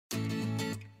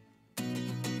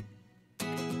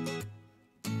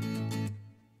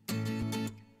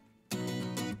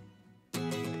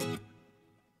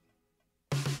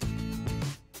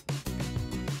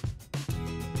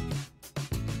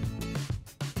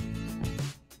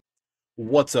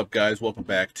What's up, guys? Welcome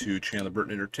back to Chandler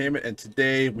Burton Entertainment, and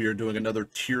today we are doing another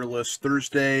tier list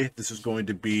Thursday. This is going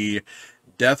to be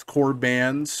deathcore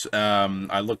bands.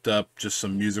 I looked up just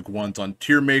some music ones on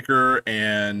Tier Maker,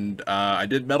 and I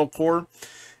did metalcore,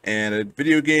 and I did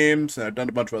video games, and I've done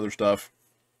a bunch of other stuff.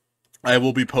 I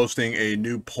will be posting a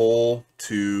new poll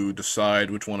to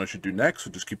decide which one I should do next,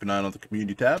 so just keep an eye on the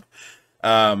community tab.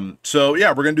 So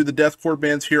yeah, we're gonna do the deathcore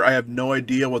bands here. I have no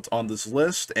idea what's on this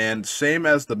list, and same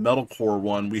as the metalcore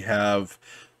one, we have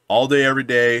all day, every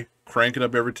day, crank it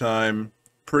up every time,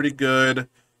 pretty good,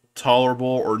 tolerable,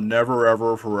 or never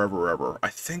ever, forever ever. I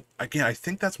think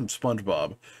that's from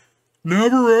SpongeBob.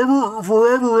 Never ever,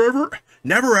 forever ever,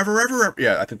 never ever ever ever.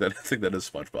 Yeah, I think that is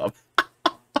SpongeBob.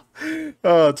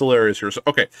 Oh, it's hilarious here. So,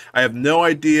 okay, I have no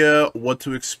idea what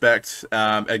to expect.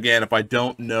 Again, if I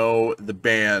don't know the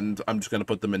band, I'm just going to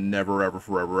put them in never, ever,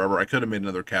 forever, ever. I could have made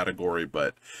another category,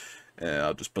 but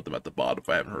I'll just put them at the bottom if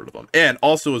I haven't heard of them. And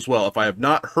also, as well, if I have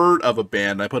not heard of a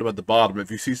band, I put them at the bottom. If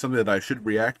you see something that I should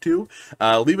react to,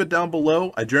 leave it down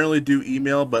below. I generally do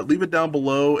email, but leave it down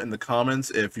below in the comments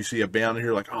if you see a band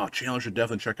here like, oh, Chandler should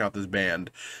definitely check out this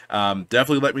band.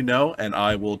 Definitely let me know, and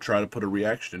I will try to put a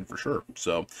reaction in for sure.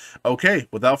 So, okay,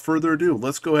 without further ado,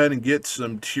 let's go ahead and get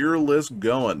some tier list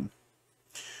going.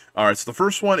 All right, so the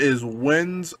first one is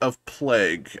Winds of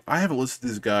Plague. I haven't listened to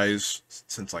these guys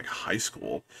since like high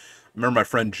school. I remember my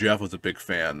friend Jeff was a big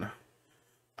fan.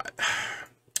 I'm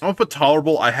gonna put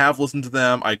tolerable. I have listened to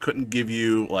them. I couldn't give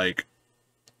you like,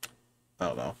 I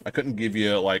don't know. I couldn't give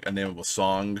you like a name of a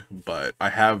song, but I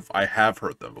have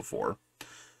heard them before.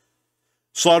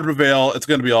 Slaughter Prevail, it's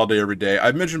going to be all day, every day.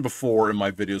 I've mentioned before in my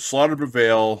videos, Slaughter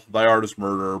Prevail, Thy Art is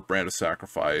Murder, Brand of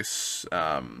Sacrifice.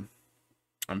 I'm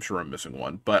sure I'm missing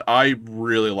one, but I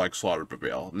really like Slaughter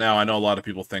Prevail. Now, I know a lot of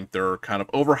people think they're kind of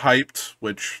overhyped,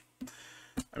 which,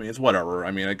 I mean, it's whatever.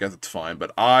 I mean, I guess it's fine,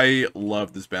 but I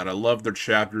love this band. I love their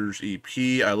Chapters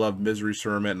EP. I love Misery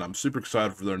Sermon, and I'm super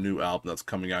excited for their new album that's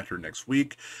coming out here next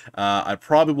week. I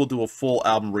probably will do a full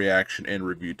album reaction and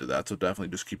review to that, so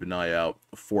definitely just keep an eye out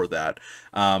for that.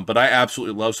 But I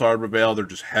absolutely love Slaughter Prevail. They're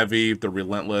just heavy, they're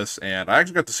relentless, and I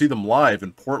actually got to see them live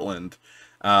in Portland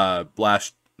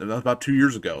about 2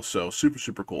 years ago, so super,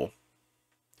 super cool.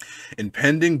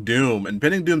 Impending Doom.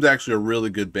 Impending Doom's actually a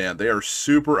really good band. They are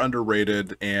super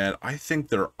underrated, and I think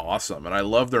they're awesome. And I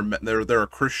love they're a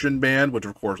Christian band, which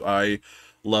of course I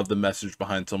love the message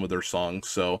behind some of their songs.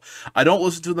 So I don't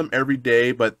listen to them every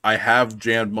day, but I have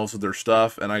jammed most of their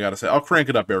stuff, and I gotta say, I'll crank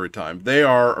it up every time. They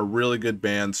are a really good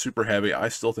band, super heavy. I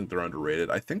still think they're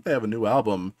underrated. I think they have a new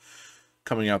album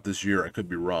coming out this year. I could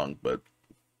be wrong, but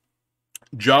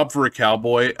Job for a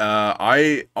Cowboy.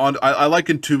 I like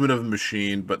Entombment of a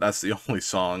Machine, but that's the only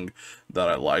song that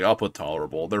I like. I'll put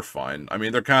Tolerable. They're fine. I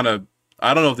mean, they're kind of,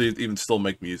 I don't know if they even still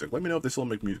make music. Let me know if they still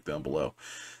make music down below.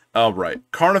 All right,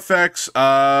 Carnifex.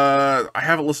 I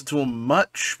haven't listened to them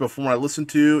much, but from what I listened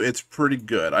to, it's pretty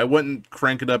good. I wouldn't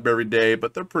crank it up every day,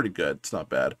 but they're pretty good. It's not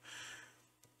bad.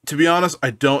 To be honest,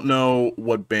 I don't know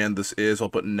what band this is. I'll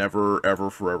put Never, Ever,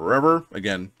 Forever, Ever.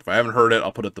 Again, if I haven't heard it,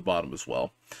 I'll put it at the bottom as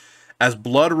well. As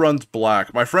Blood Runs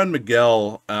Black, my friend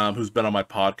Miguel, who's been on my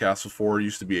podcast before,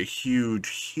 used to be a huge,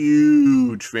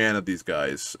 huge fan of these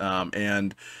guys,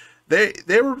 and they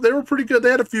were pretty good.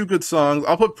 They had a few good songs.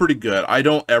 I'll put pretty good. I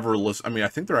don't ever listen. I mean, I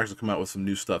think they're actually coming out with some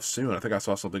new stuff soon. I think I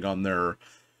saw something on their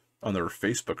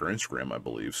Facebook or Instagram, I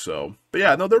believe. So, but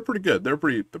yeah, no, they're pretty good. They're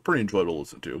pretty enjoyable to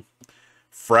listen to.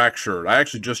 Fractured. I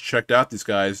actually just checked out these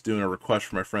guys doing a request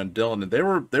for my friend Dylan, and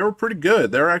they were pretty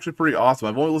good. They were actually pretty awesome.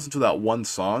 I've only listened to that one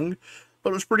song, but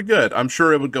it was pretty good. I'm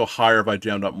sure it would go higher if I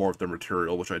jammed up more of their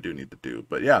material, which I do need to do.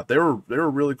 But yeah, they were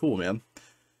really cool, man.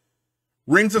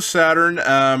 Rings of Saturn,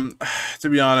 to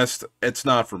be honest, it's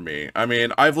not for me. I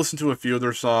mean, I've listened to a few of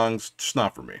their songs, just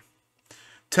not for me.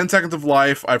 10 Seconds of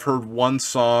Life, I've heard one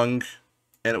song,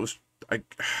 and it was, I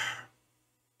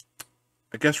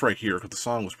guess right here, because the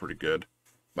song was pretty good.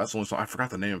 That's the only song. I forgot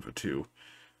the name of it, too.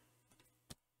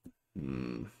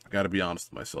 I gotta be honest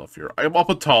with myself here. I'll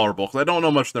put Tolerable, because I don't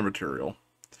know much of their material.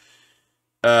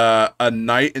 A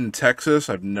Night in Texas.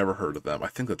 I've never heard of them. I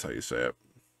think that's how you say it.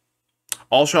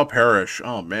 All Shall Perish.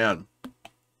 Oh, man.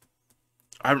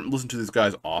 I haven't listened to these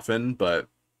guys often, but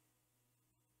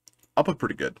I'll put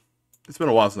pretty good. It's been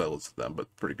a while since I listened to them,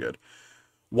 but pretty good.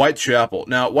 Whitechapel.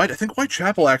 Now, I think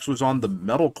Whitechapel actually was on the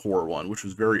metalcore one, which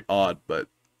was very odd, but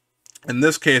in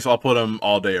this case, I'll put them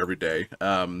all day, every day,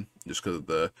 just because of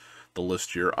the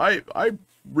list here. I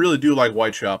really do like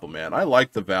Whitechapel, man. I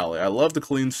like the Valley. I love the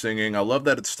clean singing. I love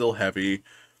that it's still heavy.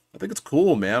 I think it's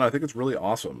cool, man. I think it's really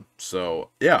awesome. So,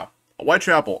 yeah,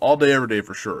 Whitechapel, all day, every day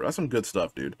for sure. That's some good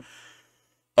stuff, dude.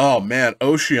 Oh man,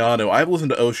 Oceano. I've listened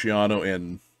to Oceano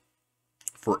in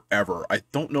forever. I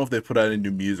don't know if they put out any new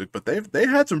music, but they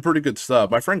had some pretty good stuff.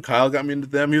 My friend Kyle got me into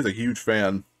them. He was a huge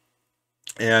fan,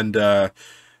 and the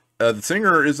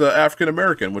singer is African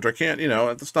American, which I can't,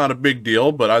 it's not a big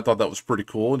deal, but I thought that was pretty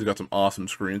cool. And he's got some awesome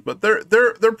screens, but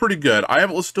they're pretty good. I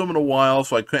haven't listened to them in a while,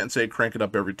 so I couldn't say crank it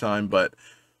up every time, but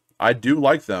I do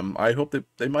like them. I hope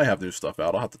they might have new stuff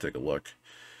out. I'll have to take a look.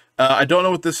 I don't know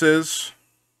what this is.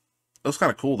 That's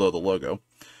kind of cool though, the logo.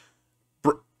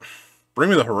 Bring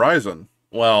Me the Horizon.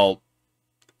 Well,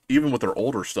 even with their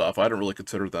older stuff, I don't really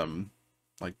consider them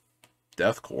like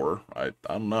deathcore. I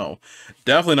don't know.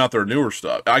 Definitely not their newer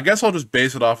stuff. I guess I'll just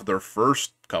base it off of their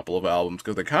first couple of albums,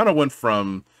 because they kind of went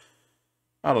from,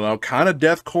 I don't know, kind of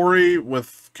deathcore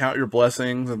with Count Your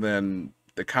Blessings, and then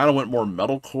they kind of went more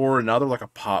metalcore, and now they're like a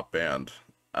pop band.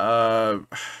 I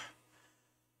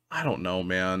don't know,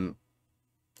 man.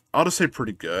 I'll just say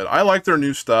pretty good. I like their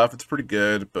new stuff. It's pretty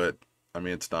good, but I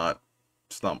mean, it's not,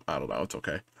 I don't know. It's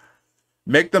okay.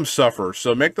 Make Them Suffer.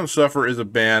 So Make Them Suffer is a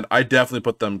band. I definitely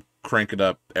put them crank it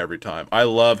up every time. I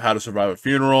love How to Survive a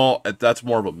Funeral. That's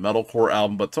more of a metalcore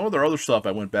album, but some of their other stuff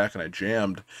I went back and I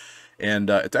jammed, and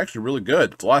it's actually really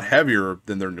good. It's a lot heavier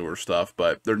than their newer stuff,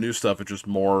 but their new stuff is just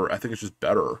more, I think it's just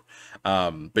better.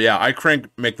 But yeah, I crank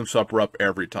Make Them Suffer up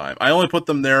every time. I only put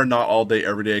them there, not all day,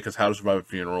 every day, because How to Survive a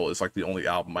Funeral is like the only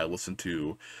album I listen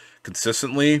to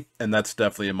consistently, and that's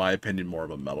definitely, in my opinion, more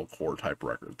of a metalcore type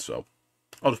record, so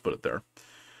I'll just put it there.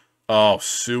 Oh,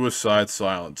 Suicide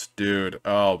Silence, dude.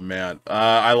 Oh man,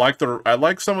 I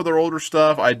like some of their older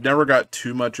stuff. I never got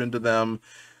too much into them.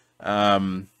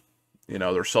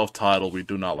 Their self-titled, we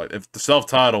do not like. If the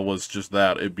self-titled was just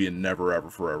that, it'd be a never, ever,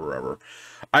 forever, ever.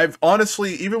 I've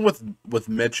honestly, even with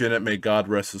Mitch in it, may God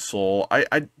rest his soul,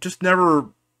 I just never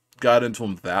got into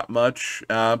them that much.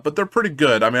 But they're pretty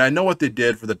good. I mean, I know what they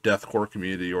did for the deathcore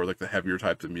community, or like the heavier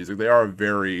types of music. They are a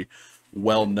very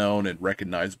well-known and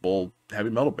recognizable heavy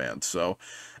metal band. So,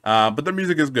 but their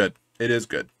music is good. It is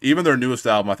good. Even their newest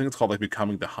album, I think it's called like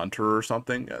Becoming the Hunter or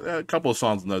something. A couple of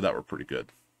songs in there that were pretty good.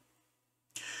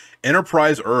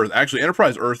 Enterprise Earth. Actually,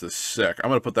 Enterprise Earth is sick. I'm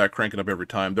going to put that cranking up every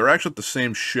time. They're actually at the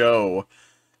same show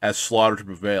as Slaughter to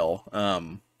Prevail.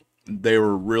 They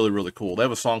were really, really cool. They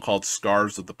have a song called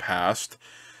Scars of the Past.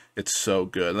 It's so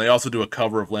good. And they also do a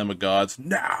cover of Lamb of God's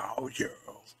Now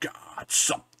You've Got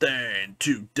Something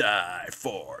to Die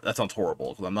For. That sounds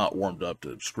horrible, because I'm not warmed up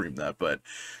to scream that, but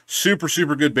super,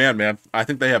 super good band, man. I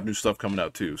think they have new stuff coming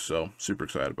out too, so super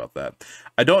excited about that.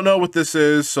 I don't know what this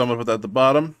is, so I'm going to put that at the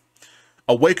bottom.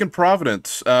 Awaken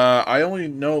Providence. I only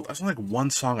know, that's only like one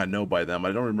song I know by them.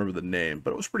 I don't remember the name,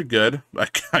 but it was pretty good,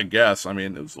 I guess. I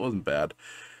mean, it wasn't bad.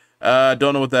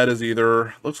 Don't know what that is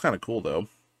either. Looks kind of cool, though.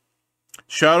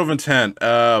 Shadow of Intent.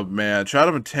 Oh, man. Shadow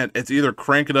of Intent, it's either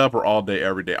crank it up or all day,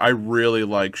 every day. I really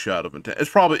like Shadow of Intent. It's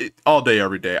probably all day,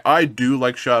 every day. I do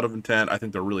like Shadow of Intent. I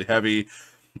think they're really heavy.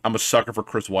 I'm a sucker for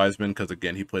Chris Wiseman, because,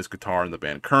 again, he plays guitar in the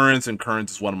band Currents, and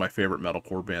Currents is one of my favorite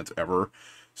metalcore bands ever.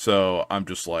 So I'm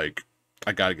just like,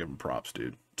 I gotta give him props,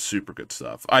 dude. Super good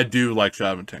stuff. I do like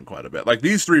Shadow of Intent quite a bit. Like,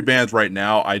 these three bands right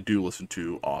now, I do listen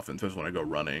to often, especially when I go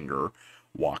running or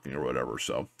walking or whatever,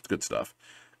 so it's good stuff.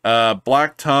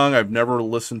 Black Tongue, I've never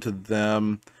listened to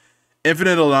them.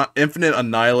 Infinite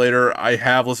Annihilator, I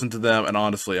have listened to them, and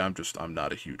honestly, I'm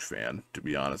not a huge fan, to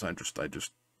be honest. I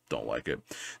just don't like it.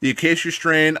 The Acacia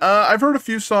Strain, I've heard a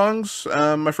few songs.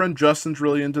 My friend Justin's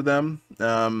really into them.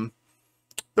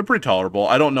 They're pretty tolerable.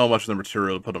 I don't know much of the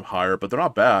material to put them higher, but they're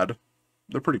not bad.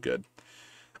 They're pretty good.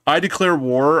 I Declare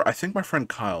War, I think my friend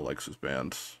Kyle likes his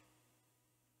bands.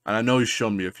 And I know he's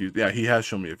shown me a few. Yeah, he has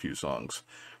shown me a few songs.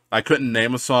 I couldn't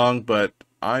name a song, but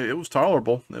it was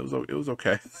tolerable. It was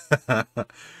okay.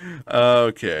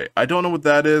 Okay. I don't know what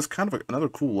that is. Kind of another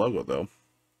cool logo, though.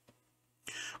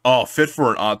 Oh, Fit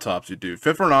for an Autopsy, dude.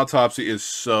 Fit for an Autopsy is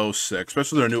so sick.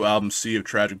 Especially their new album, Sea of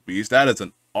Tragic Beasts. That is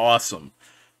an awesome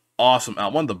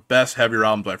album. One of the best heavier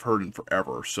albums I've heard in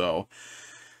forever. So,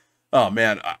 oh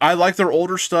man, I like their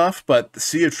older stuff, but the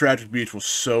Sea of Tragic Beach was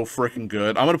so freaking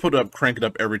good. I'm gonna crank it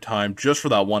up every time just for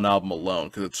that one album alone,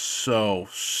 because it's so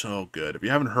good. If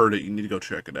you haven't heard it, you need to go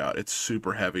check it out. It's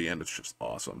super heavy and it's just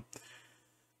awesome.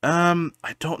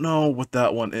 I don't know what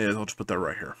that one is. I'll just put that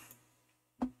right here.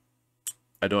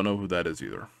 I don't know who that is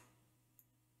either.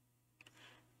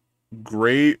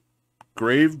 Grave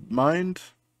Mind?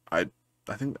 I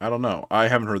don't know. I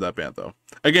haven't heard that band, though.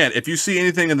 Again, if you see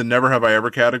anything in the Never Have I Ever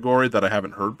category that I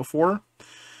haven't heard before,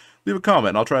 leave a comment,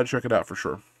 and I'll try to check it out for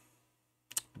sure.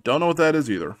 Don't know what that is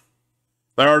either.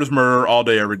 Thy Art is Murder, all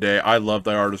day, every day. I love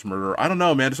Thy Art is Murder. I don't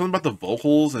know, man. There's something about the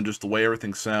vocals and just the way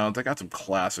everything sounds. I got some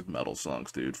classic metal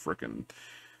songs, dude. Freaking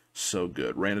So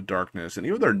good. Reign of Darkness. And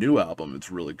even their new album,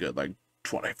 it's really good. Like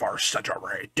 21st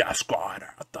Century Death Squad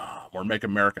or Make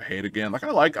America Hate Again. Like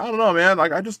I don't know, man.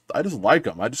 Like I just like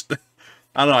them.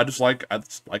 I don't know, I just like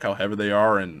how heavy they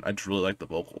are, and I just really like the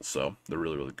vocals, so they're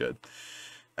really, really good.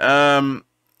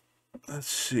 Let's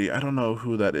see. I don't know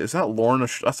who that is. Is that Lorna?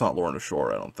 That's not Lorna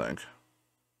Shore, I don't think.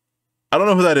 I don't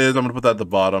know who that is. I'm gonna put that at the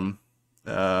bottom.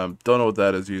 Don't know what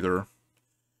that is either.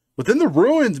 Within the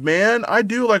Ruins, man. I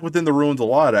do like Within the Ruins a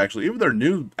lot, actually. Even their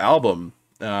new album,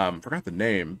 forgot the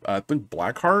name. I think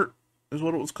Blackheart is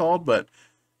what it was called, but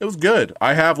it was good.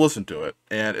 I have listened to it,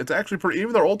 and it's actually pretty.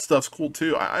 Even their old stuff's cool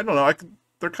too. I don't know.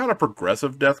 They're kind of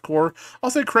progressive deathcore.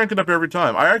 I'll say crank it up every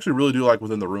time. I actually really do like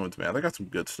Within the Ruins, man. They got some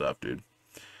good stuff, dude.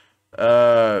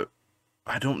 I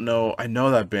don't know. I know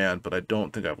that band, but I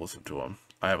don't think I've listened to them.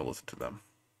 I haven't listened to them.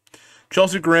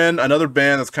 Chelsea Grin, another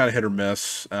band that's kind of hit or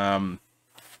miss. I've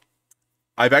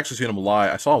actually seen them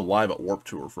live. I saw them live at Warped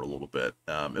Tour for a little bit.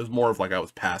 It was more of like I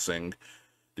was passing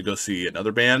to go see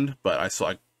another band, but I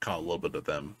caught a little bit of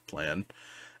them playing.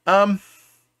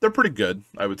 They're pretty good,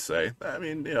 I would say. I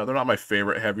mean, you know, they're not my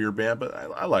favorite heavier band, but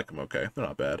I like them okay. They're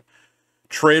not bad.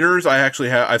 Traders,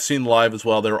 I've seen live as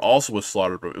well. They were also with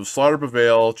Slaughter. It was Slaughter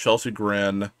Prevail, Chelsea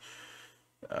Grin,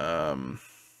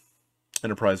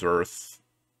 Enterprise Earth,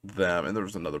 them, and there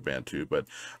was another band too, but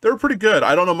they were pretty good.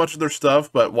 I don't know much of their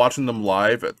stuff, but watching them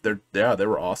live, they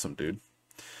were awesome, dude.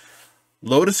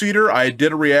 Lotus Eater, I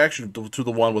did a reaction to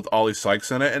the one with Ollie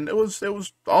Sykes in it, and it was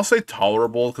I'll say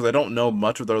tolerable, because I don't know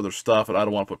much of their other stuff, and I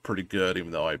don't want to put pretty good,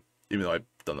 even though I've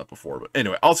done that before. But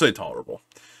anyway, I'll say tolerable.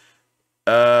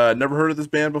 Never heard of this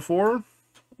band before.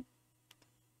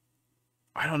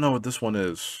 I don't know what this one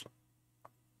is.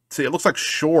 See, it looks like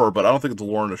Shore, but I don't think it's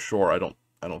Lorna Shore. I don't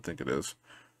think it is.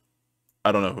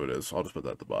 I don't know who it is. I'll just put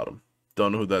that at the bottom.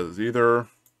 Don't know who that is either.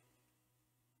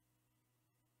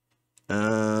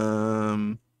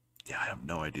 Yeah, I have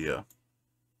no idea.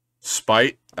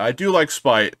 Spite. I do like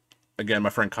Spite. Again, my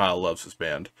friend Kyle loves this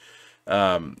band.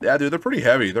 Yeah, dude, they're pretty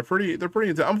heavy. They're pretty,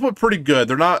 I'm gonna put pretty good.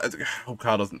 They're not, oh,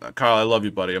 Kyle, I love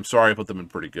you, buddy. I'm sorry I put them in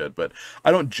pretty good, but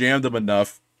I don't jam them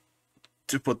enough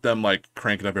to put them, like,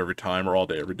 cranking up every time or all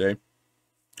day, every day.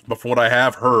 But from what I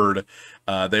have heard,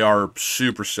 they are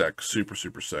super sick. Super,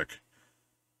 super sick.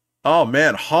 Oh,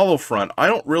 man, Hollowfront. I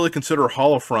don't really consider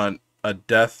Hollowfront a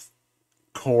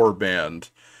deathcore band.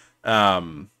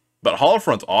 But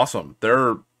Hollowfront's awesome.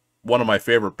 They're one of my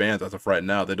favorite bands as of right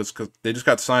now. They just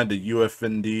got signed to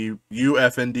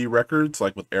UFND Records,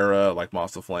 like with Era, like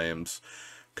Moss of Flames,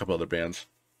 a couple other bands.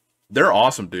 They're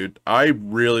awesome, dude. I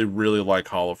really, really like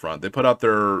Hollowfront. They put out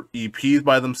their EPs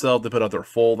by themselves. They put out their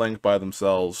full length by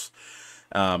themselves.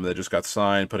 They just got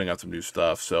signed, putting out some new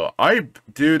stuff. So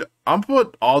dude, I'm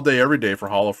put all day, every day for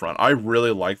Hollowfront. I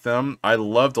really like them. I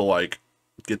love to like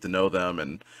get to know them,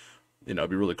 and you know,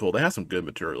 it'd be really cool. They have some good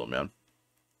material, man.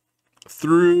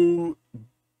 Through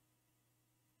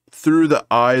the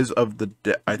Eyes of the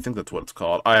Dead. I think that's what it's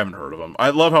called. I haven't heard of them. I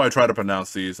love how I try to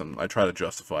pronounce these, and I try to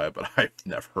justify it, but I've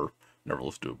never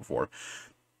listened to it before.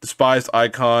 Despised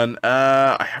Icon.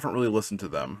 I haven't really listened to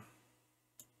them,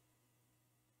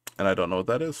 and I don't know what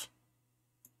that is.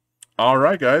 All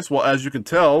right, guys. Well, as you can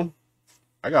tell,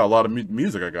 I got a lot of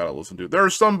music I gotta listen to. There are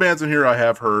some bands in here I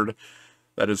have heard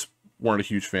that I just weren't a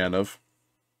huge fan of.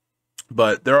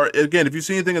 But there are, again, if you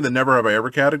see anything in the Never Have I Ever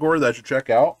category that I should check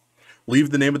out, leave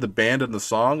the name of the band and the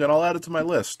song, and I'll add it to my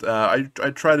list. I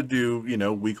try to do, you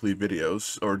know, weekly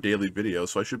videos or daily videos,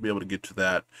 so I should be able to get to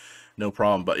that, no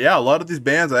problem. But yeah, a lot of these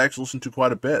bands I actually listen to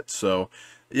quite a bit. So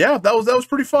yeah, that was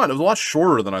pretty fun. It was a lot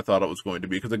shorter than I thought it was going to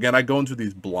be, because again, I go into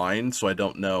these blind, so I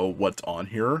don't know what's on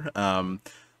here.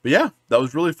 But yeah, that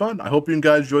was really fun. I hope you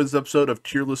guys enjoyed this episode of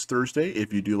Tier List Thursday.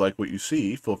 If you do like what you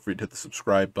see, feel free to hit the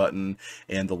subscribe button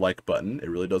and the like button. It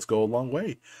really does go a long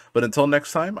way. But until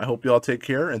next time, I hope you all take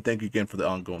care, and thank you again for the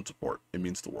ongoing support. It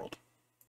means the world.